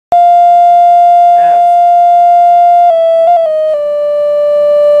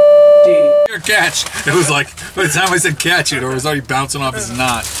catch. It was like, by the time I said catch it, or it was already bouncing off his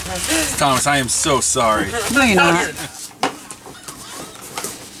knot. Thomas, I am so sorry. No, you're not.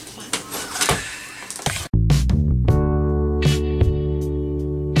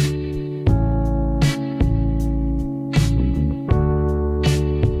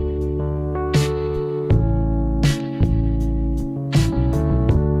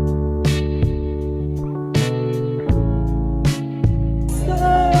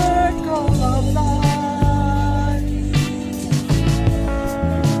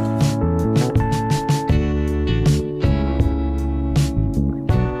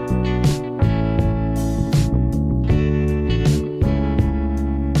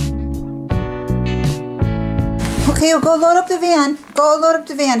 Okay, well, go load up the van. Go load up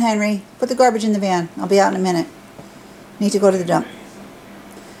the van, Henry. Put the garbage in the van. I'll be out in a minute. Need to go to the dump.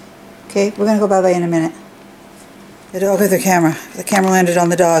 Okay, we're going to go bye-bye in a minute. The dog or the camera. The camera landed on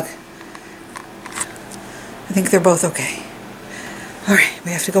the dog. I think they're both okay. Alright, we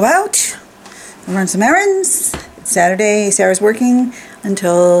have to go out and run some errands. It's Saturday. Sarah's working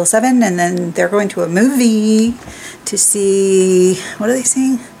until 7, and then they're going to a movie to see... What are they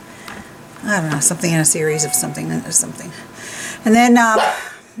seeing? I don't know, something in a series of something. And then,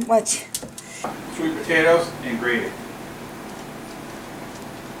 what? Sweet potatoes and gravy.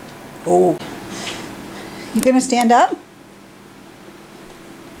 Oh. You gonna stand up?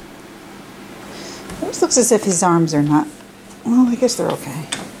 Almost looks as if his arms are not... Well, I guess they're okay.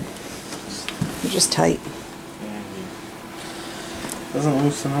 They're just tight. Doesn't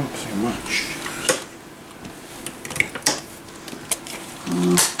loosen up too much.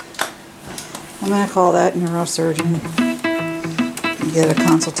 I'm going to call that neurosurgeon and get a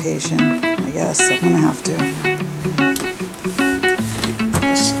consultation, I guess. I'm going to have to.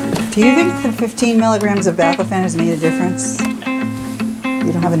 Do you think the 15 milligrams of baclofen has made a difference?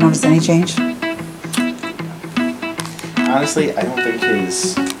 You haven't noticed any change? Honestly, I don't think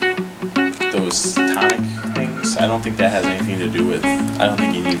those tonic things, I don't think that has anything to do with, I don't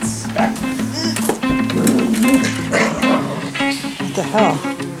think he needs baclofen. What the hell?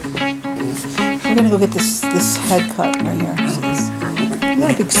 I'm gonna go get this head cut right here. I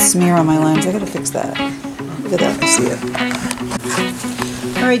got a big smear on my lens. I gotta fix that. Look at that. I see it.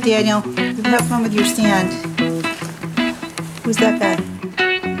 All right, Daniel. You have fun with your stand. Who's that guy?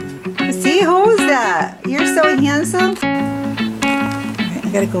 See, who's that? You're so handsome. All right, I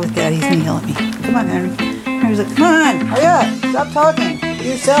gotta go with Daddy. He's gonna yell at me. Come on, Henry. Henry's like, come on, hurry up. Stop talking. Be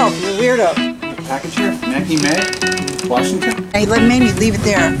yourself. You're a weirdo. Package here, Maggie May, Washington. And he made me leave it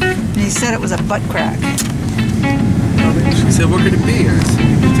there. And he said it was a butt crack. She said, what could it be? I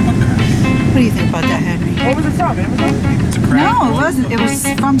said, it's a butt crack. What do you think about that, Henry? What was it from? It's a crack. No, it wasn't. It was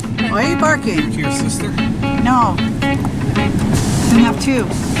from... Why are you barking? To your sister? No. We have two.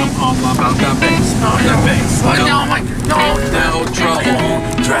 I'm all about that bass. That bass. No, trouble.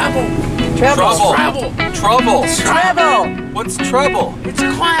 Trouble. What's trouble? It's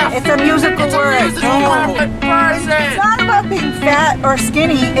a clap. It's a musical word. It's not about being fat or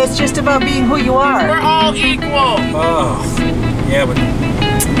skinny. It's just about being who you are. We're all equal. Oh, yeah, but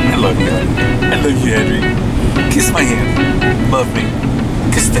I love you. I love you, Henry. Kiss my hand. Love me.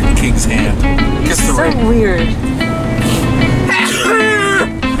 Kiss the king's hand. Kiss the ring. So weird.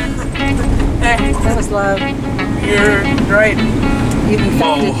 That was love. You're right. You've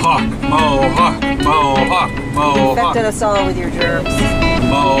infected, Mohawk. infected us all with your germs.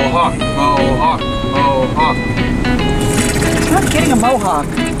 Mohawk. I'm not getting a mohawk.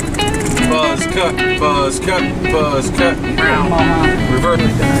 Buzz cut. Mohawk. Revert.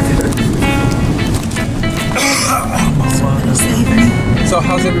 So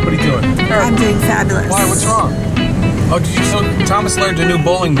how's everybody doing? I'm doing fabulous. Why? What's wrong? Oh, so Thomas learned a new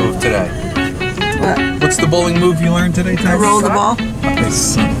bowling move today. What? What's the bowling move you learned today, Thomas? I roll the ball. I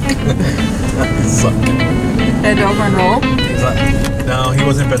suck. Bend over and roll. No, he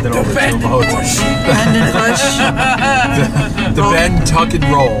wasn't bending over to him. Bend and push. The bend, tuck, and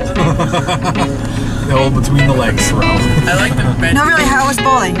roll. The old between the legs throw. I like the bend. No, really, how was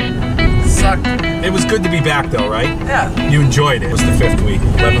bowling? Sucked. It was good to be back, though, right? Yeah. You enjoyed it. It was the 5th week.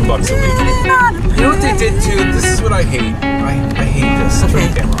 $11 a week. You know what they did, too? This is what I hate. I hate this. Okay.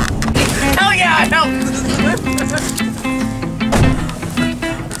 Hell yeah, no!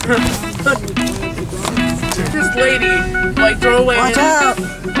 This lady, like, throw away. Watch out!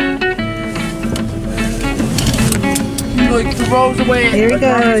 Like, throws away. Here we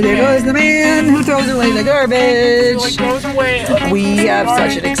go. There goes the man who throws away the garbage. Like, throws away. We have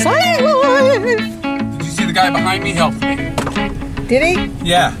such an exciting life. Did you see the guy behind me helped me? Did he?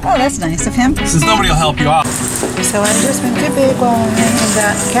 Yeah. Oh, that's nice of him. Since nobody will help you out. So I just went to Big One and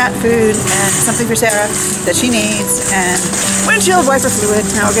got cat food and something for Sarah that she needs and windshield wiper fluid.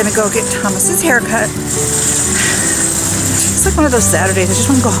 Now we're gonna go get Thomas's haircut. It's like one of those Saturdays. I just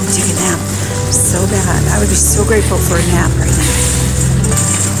want to go home and take a nap so bad. I would be so grateful for a nap right now.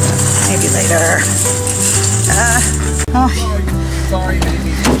 Maybe later. Sorry,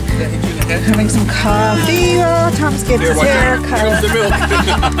 baby. Having some coffee. Oh, Tom's getting his haircut. Is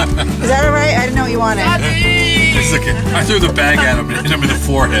that alright? I didn't know what you wanted. It's okay. I threw the bag at him and hit him in the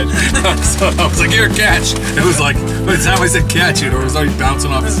forehead. So I was like, here, catch. It was like, by the time I said catch it, it was already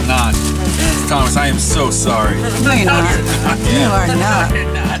bouncing off his knot. Thomas, I am so sorry. No, you're not. You are not.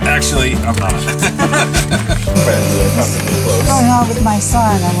 Actually, I'm not. What's going on with my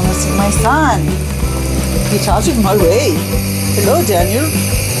son? I want to see my son. He's charging my way. Hello, Daniel.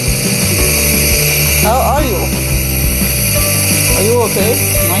 How are you? Are you okay?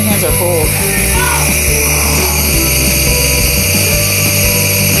 My hands are cold.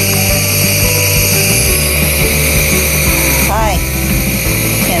 Hi,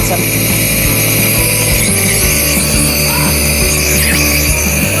 handsome.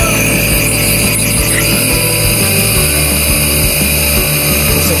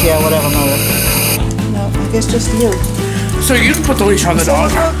 He's like, yeah, whatever, mother. No, I guess just you. So you can put the leash on the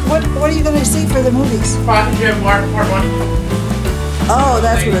dog. What are you going to see for the movies? Jim, part 1. Oh,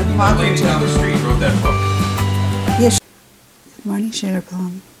 that's what The lady down the street wrote that book. Yes. Good morning, Sugar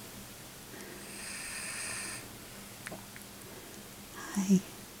Plum. Hi.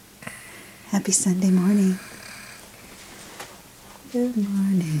 Happy Sunday morning. Good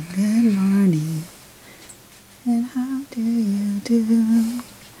morning, good morning. And how do you do?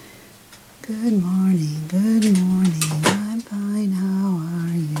 Good morning, good morning. I'm fine, how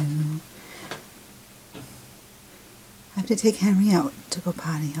are you? I have to take Henry out to go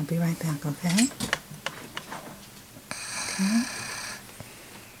potty. I'll be right back, okay? Okay.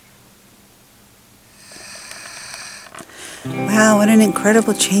 Wow, what an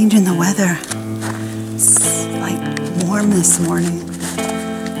incredible change in the weather. It's like warm this morning.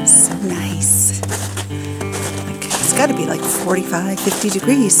 So nice. Like, it's got to be like 45, 50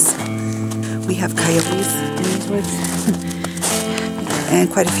 degrees. We have coyotes in these woods. And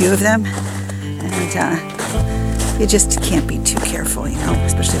quite a few of them. And you just can't be too careful, you know,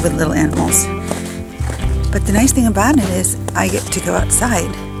 especially with little animals. But the nice thing about it is I get to go outside.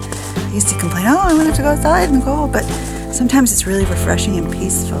 I used to complain, oh, I want to have to go outside and go, but sometimes it's really refreshing and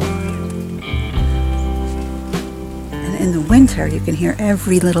peaceful. And in the winter, you can hear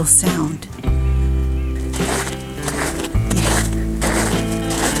every little sound. Yeah.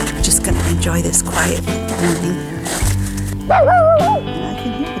 I'm just going to enjoy this quiet morning. And I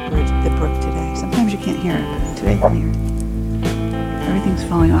can hear the brook today. Sometimes you can't hear it, but today I can hear it. Everything's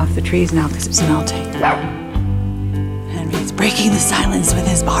falling off the trees now because it's melting. Henry's breaking the silence with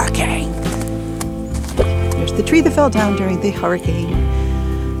his barking. There's the tree that fell down during the hurricane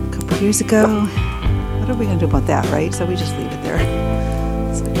a couple years ago. What are we going to do about that, right? So we just leave it there.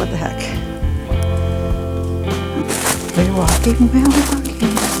 It's like, what the heck? We're walking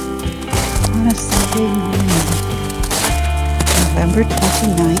on a Sunday morning. November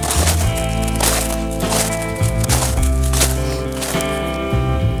 29th.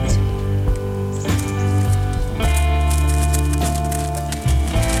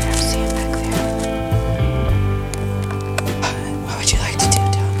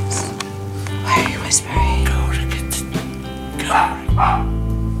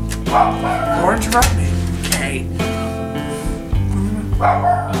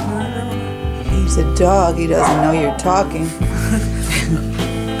 He's a dog, he doesn't know you're talking.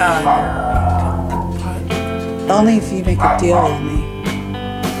 Only if you make a deal with me.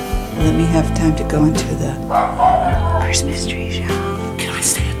 Let me have time to go into the Christmas tree show. Can I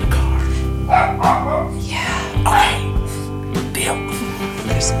stay in the car? Yeah. Okay. Deal.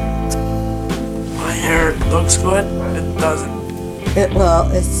 My hair looks good. It doesn't.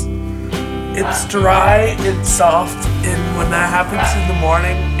 It's dry, it's soft, and when that happens in the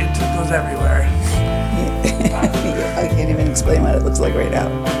morning, it just goes everywhere. I can't even explain what it looks like right now.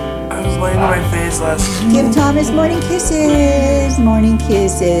 I was laying on my face last night. Give Thomas morning kisses. Morning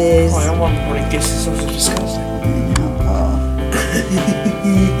kisses. Oh, I don't want morning kisses, those are disgusting. I know. Oh.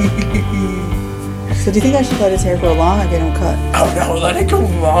 So do you think I should let his hair grow long or get him cut? Oh no, let it go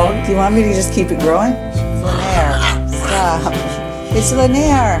long. Do you want me to just keep it growing? Lanier, stop. It's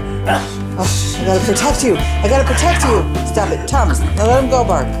Lanier. Oh, I gotta protect you. I gotta protect you. Stop it. Thomas, now let him go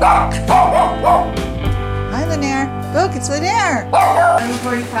bark. Hi, Lanier. Look, it's Lanier. I'm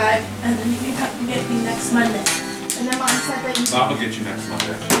 45, and then you can come and get me next Monday. And then Mom said that you... Mom will get you next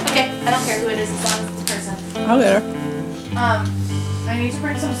Monday. Okay, I don't care who it is as long as it's a person. I'll get her. I need to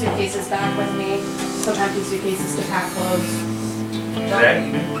bring some suitcases back with me. Some empty suitcases to pack clothes.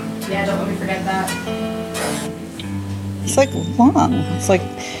 Yeah, don't let me forget that. It's like long. It's like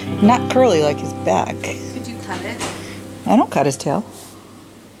not curly like his back. Could you cut it? I don't cut his tail.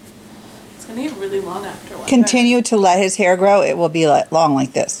 It's gonna get really long after a while. Continue to let his hair grow. It will be long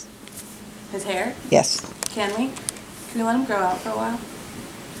like this. His hair? Yes. Can we? Can we let him grow out for a while?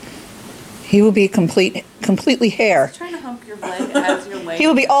 He will be completely hair. I'm trying to hump your leg as your leg. He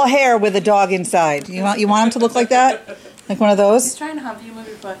will be all hair with a dog inside. You want him to look like that? Like one of He's those? trying to hump you. Move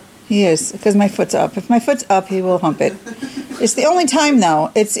your foot. He is, because my foot's up. If my foot's up, he will hump it. It's the only time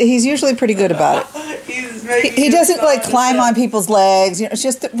though. He's usually pretty good about it. He doesn't like climb on people's legs. You know, it's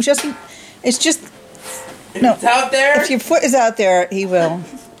just no. It's out there. If your foot is out there, he will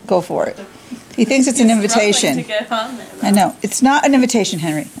go for it. He thinks it's an invitation. To get on there, I know. It's not an invitation,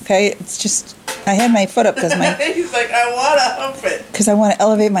 Henry. Okay? It's just I had my foot up because He's like, I want to hump it. I want to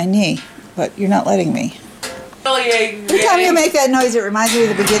elevate my knee, but you're not letting me. Every time you make that noise, it reminds me of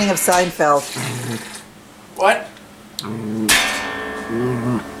the beginning of Seinfeld. What?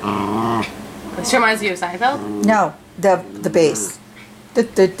 This reminds you of Seinfeld? No, the bass. You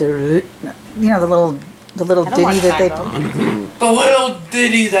know the little ditty that they play. The little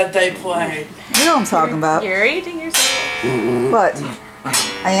ditty that they play. You know what I'm talking about. You're eating yourself. What?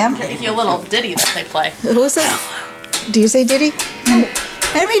 I am? Your little ditty that they play. Who is that? Do you say ditty?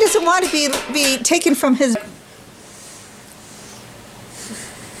 Henry doesn't want to be taken from his...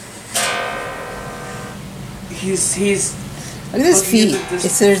 He's Look at his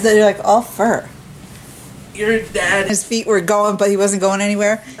feet. They're like all fur. Your dad. His feet were going, but he wasn't going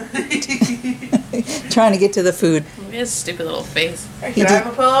anywhere. Trying to get to the food. Look at his stupid little face. Hey, can I have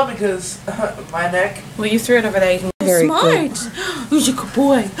a pillow? Because my neck. Well, you threw it over there. You can Very smart. Who's a good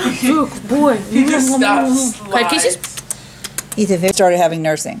boy? You're a good boy. He just stops. He started having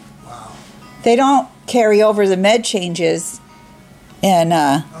nursing. Wow. They don't carry over the med changes, and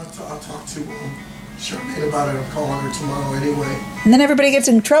I'll talk to Charmaine about it. I'm calling her tomorrow anyway. and then everybody gets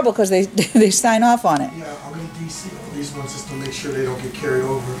in trouble because they sign off on it. Yeah, I'm in DC all these ones just to make sure they don't get carried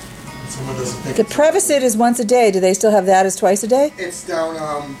over. And someone doesn't think The Prevacid is once a day. Do they still have that as twice a day? it's down.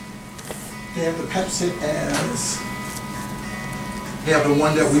 They have the Pepsid as. They have the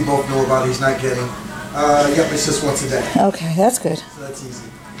one that we both know about. He's not getting. Yep, it's just once a day. Okay, that's good. So that's easy.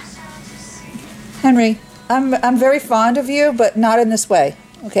 Henry, I'm very fond of you, but not in this way.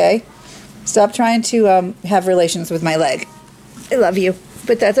 Okay, stop trying to have relations with my leg. I love you,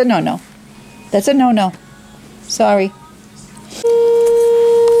 but that's a no-no. That's a no-no. Sorry.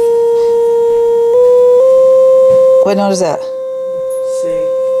 What note is that? See.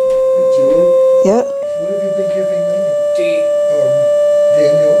 Julie, Yeah. what have you been giving them? D.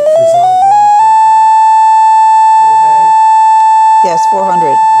 Daniel for Zolliver. Yes, 400.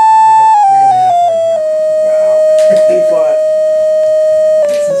 Okay, they got 3.5 right here. Wow. D flat.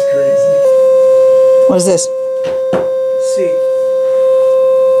 This is crazy. What is this? C.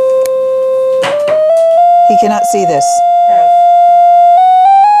 He cannot see this. F.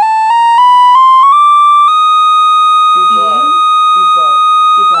 E flat. E flat.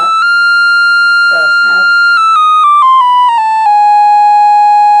 E flat. F. F.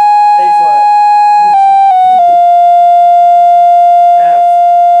 A flat. F.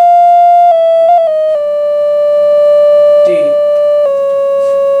 D.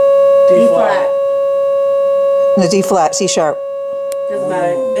 D flat. And the D flat, C sharp. Doesn't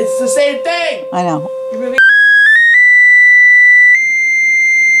matter. It's the same thing. I know.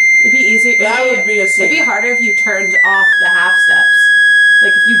 It'd be easier. That would be a C. It'd be harder if you turned off the half steps.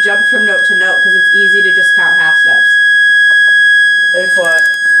 Like if you jumped from note to note, because it's easy to just count half steps. A flat.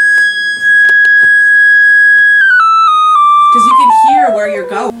 Because you can hear where you're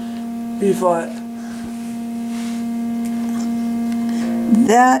going. B flat.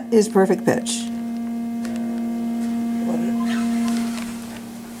 That is perfect pitch.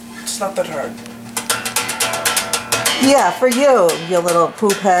 It's not that hard. Yeah, for you, you little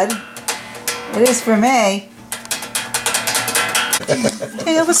poop head. It is for me.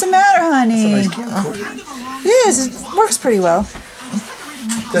 Hey, what's the matter, honey? It is. It works pretty well.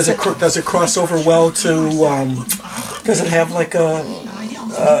 Does it cross over well to? Does it have like a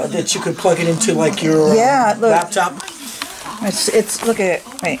that you could plug it into like your Yeah, look. laptop? It's look at it.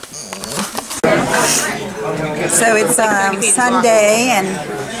 Wait. So it's Sunday, and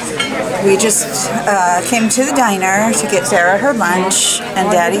We just came to the diner to get Sarah her lunch and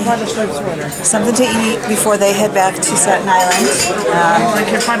Daddy something to eat before they head back to Staten Island. I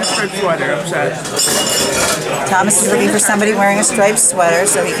can't find a striped sweater. I'm sad. Thomas is looking for somebody wearing a striped sweater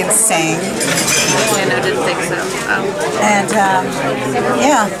so he can sing. I didn't think so. Oh. And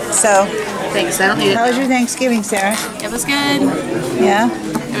yeah, so. Thanks, I don't need it. How was your Thanksgiving, Sarah? It was good. Yeah?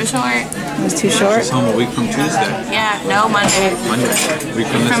 It was short. It was too short? It's home a week from Tuesday. Yeah, no, Monday. Monday. Week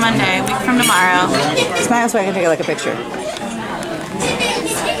from this. From Monday, week from tomorrow. Smile so I can take a picture.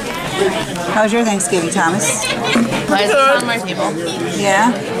 How was your Thanksgiving, Thomas? Why is it on my table?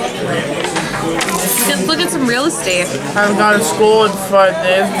 Yeah? Just look at some real estate. I've gone to school in 5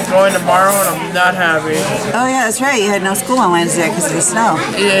 days. I'm going tomorrow, and I'm not happy. Oh yeah, that's right. You had no school on Wednesday because of the snow.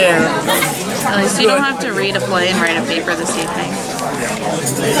 Yeah. At least you don't have to read a play and write a paper this evening.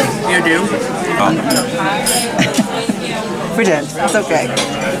 You do? Pretend. It's okay.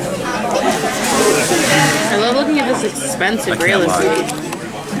 I love looking at this expensive real estate.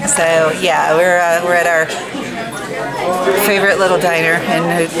 So yeah, we're at our favorite little diner in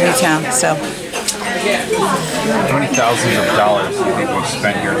Newtown. So How many thousands of dollars do you think we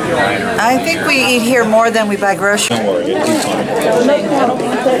spent here at the diner? I think we eat here more than we buy groceries. Don't worry, it's fine.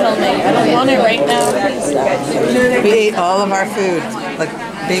 I don't want it right now. We ate all of our food like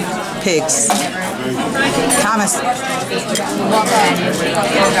big pigs. Thomas,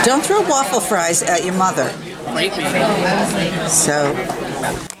 don't throw waffle fries at your mother. So,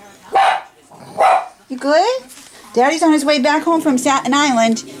 you good? Daddy's on his way back home from Staten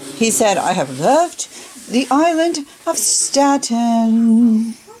Island. He said, I have left the island of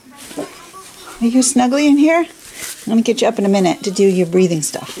Staten. Are you snuggly in here? I'm going to get you up in a minute to do your breathing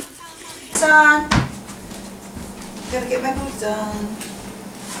stuff. Son, gotta get my boots on.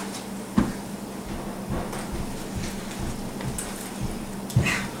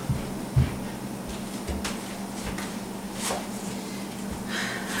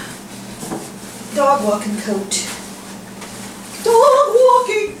 Dog walking coat. Dog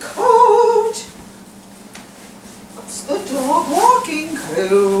walking coat. What's the dog walking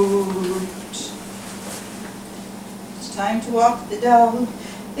coat? It's time to walk the dog.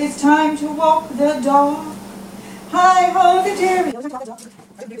 It's time to walk the dog. Hi, ho, the dairy.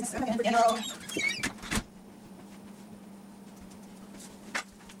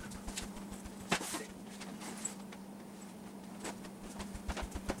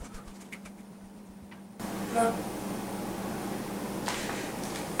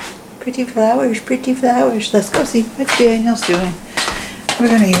 Pretty flowers, pretty flowers. Let's go see what Daniel's doing. We're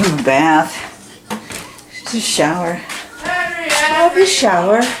gonna give him a bath. Just a shower. Have a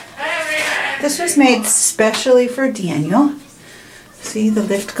shower. This was made specially for Daniel. See, the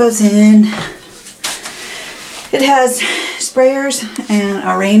lift goes in. It has sprayers and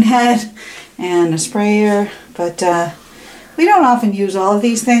a rain head and a sprayer, but we don't often use all of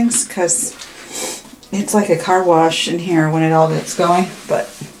these things because it's like a car wash in here when it all gets going, but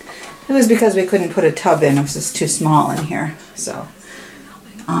it was because we couldn't put a tub in. It was just too small in here. So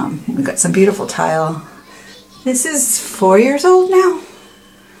we've got some beautiful tile. This is 4 years old now.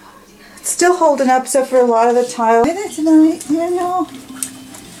 It's still holding up except for a lot of the tile. Play that tonight, Daniel.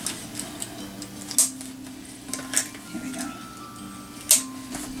 Here we go.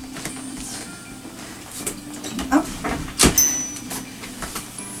 Oh.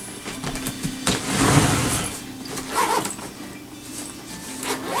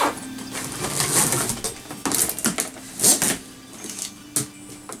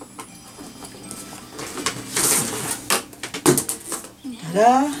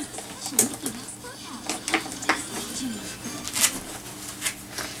 Ta-da.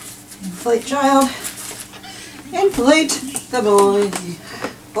 Inflate child. Inflate the boy.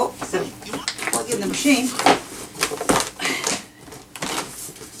 Oh, so plug in the machine.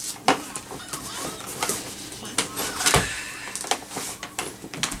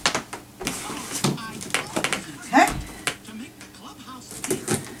 Okay.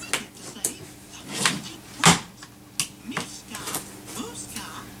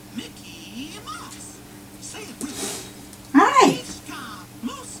 Hi.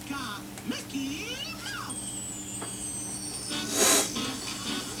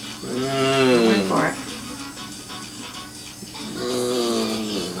 Wait for it.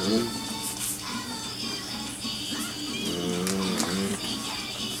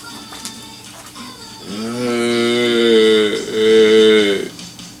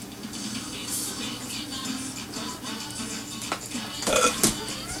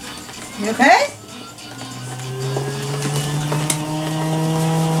 You okay?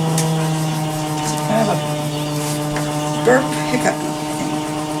 Kind of a burp hiccup thing.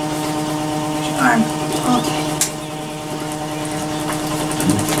 time. Okay.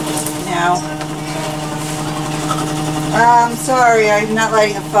 Now, I'm sorry, I'm not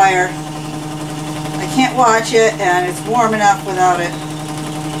lighting a fire. I can't watch it, and it's warm enough without it.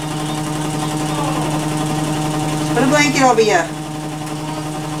 Put a blanket over you.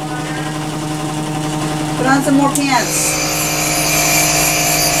 Put on some more pants.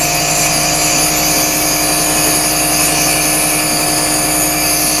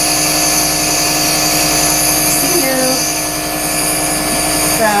 See you.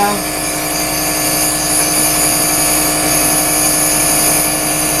 So.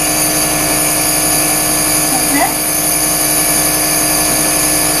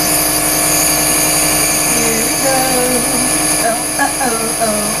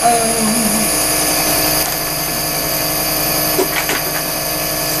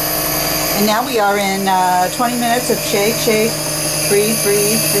 And now we are in 20 minutes of shake, shake, breathe,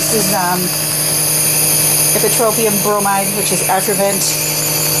 breathe. This is ipratropium bromide, which is Atrovent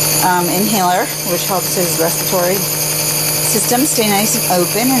inhaler, which helps his respiratory system stay nice and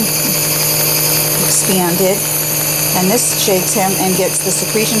open and expanded. And this shakes him and gets the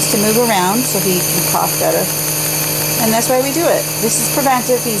secretions to move around so he can cough better. And that's why we do it. This is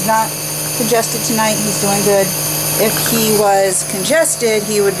preventive. He's not congested tonight. He's doing good. If he was congested,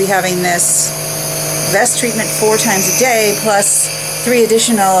 he would be having this vest treatment 4 times a day, plus 3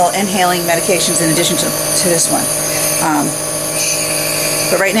 additional inhaling medications in addition to this one.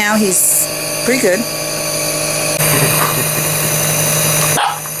 But right now, he's pretty good.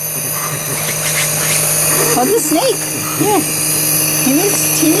 Oh, the snake. Yeah. He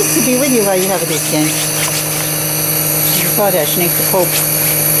needs to be with you while you have a big game. You call that snake the Pope.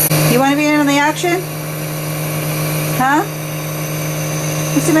 You want to be in on the action? Huh?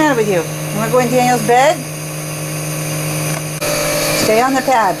 What's the matter with you? You want to go in Daniel's bed? Stay on the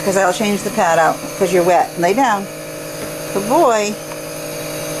pad, because I'll change the pad out, because you're wet. Lay down. Good boy.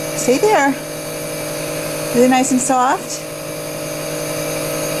 Stay there. Is it nice and soft?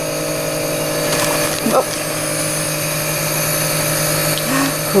 Oh.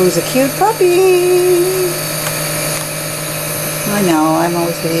 Who's a cute puppy? I know, I'm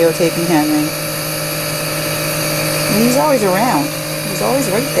always videotaping Henry. And he's always around. He's always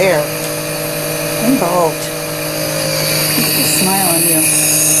right there. Involved. Look at the smile on you.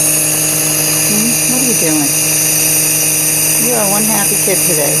 What are you doing? You are one happy kid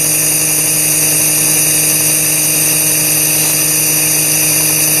today.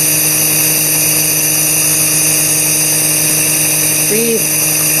 Breathe.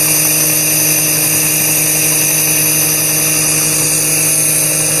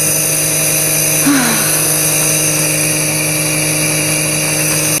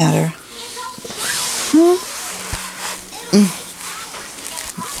 Matter.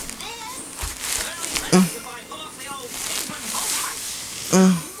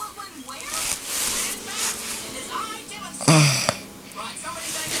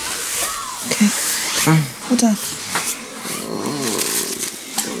 Okay. Hold on.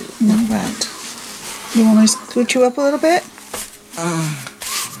 Not bad. You want me to scoot you up a little bit?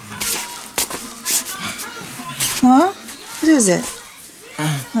 Huh? What is it?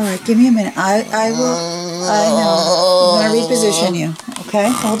 Alright, give me a minute. I know. I'm going to reposition you. Okay?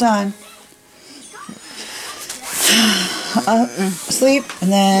 Hold on. Sleep.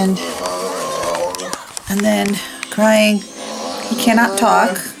 And then crying. He cannot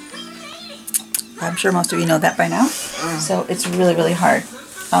talk. I'm sure most of you know that by now. So it's really, really hard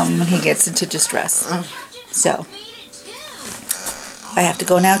when he gets into distress. So I have to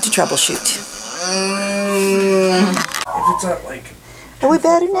go now to troubleshoot. If it's at like Are we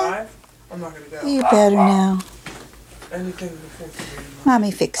better now? I'm not gonna go. You're better now. Anything before 3.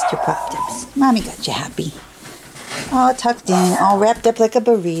 Mommy fixed your problems. Mommy got you happy. All tucked in, all wrapped up like a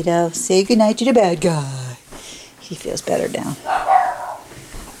burrito. Say goodnight to the bad guy. He feels better now.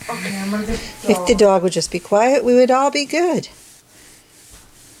 Okay, I'm gonna get the dog. If the dog would just be quiet, we would all be good.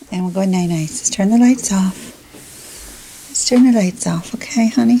 And we'll go night-night. Let's turn the lights off. Let's turn the lights off, okay,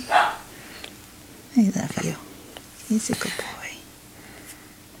 honey? I love you. He's a good boy.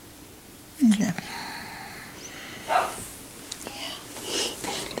 I love you. Yeah.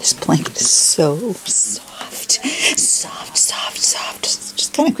 This blanket is so soft. Soft, soft, soft. It's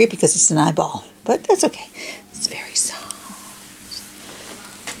just kind of creepy because it's an eyeball. But that's okay. It's very soft.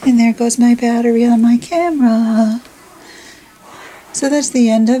 And there goes my battery on my camera. So that's the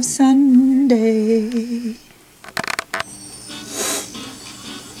end of Sunday.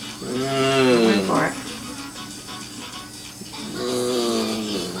 Wait for it.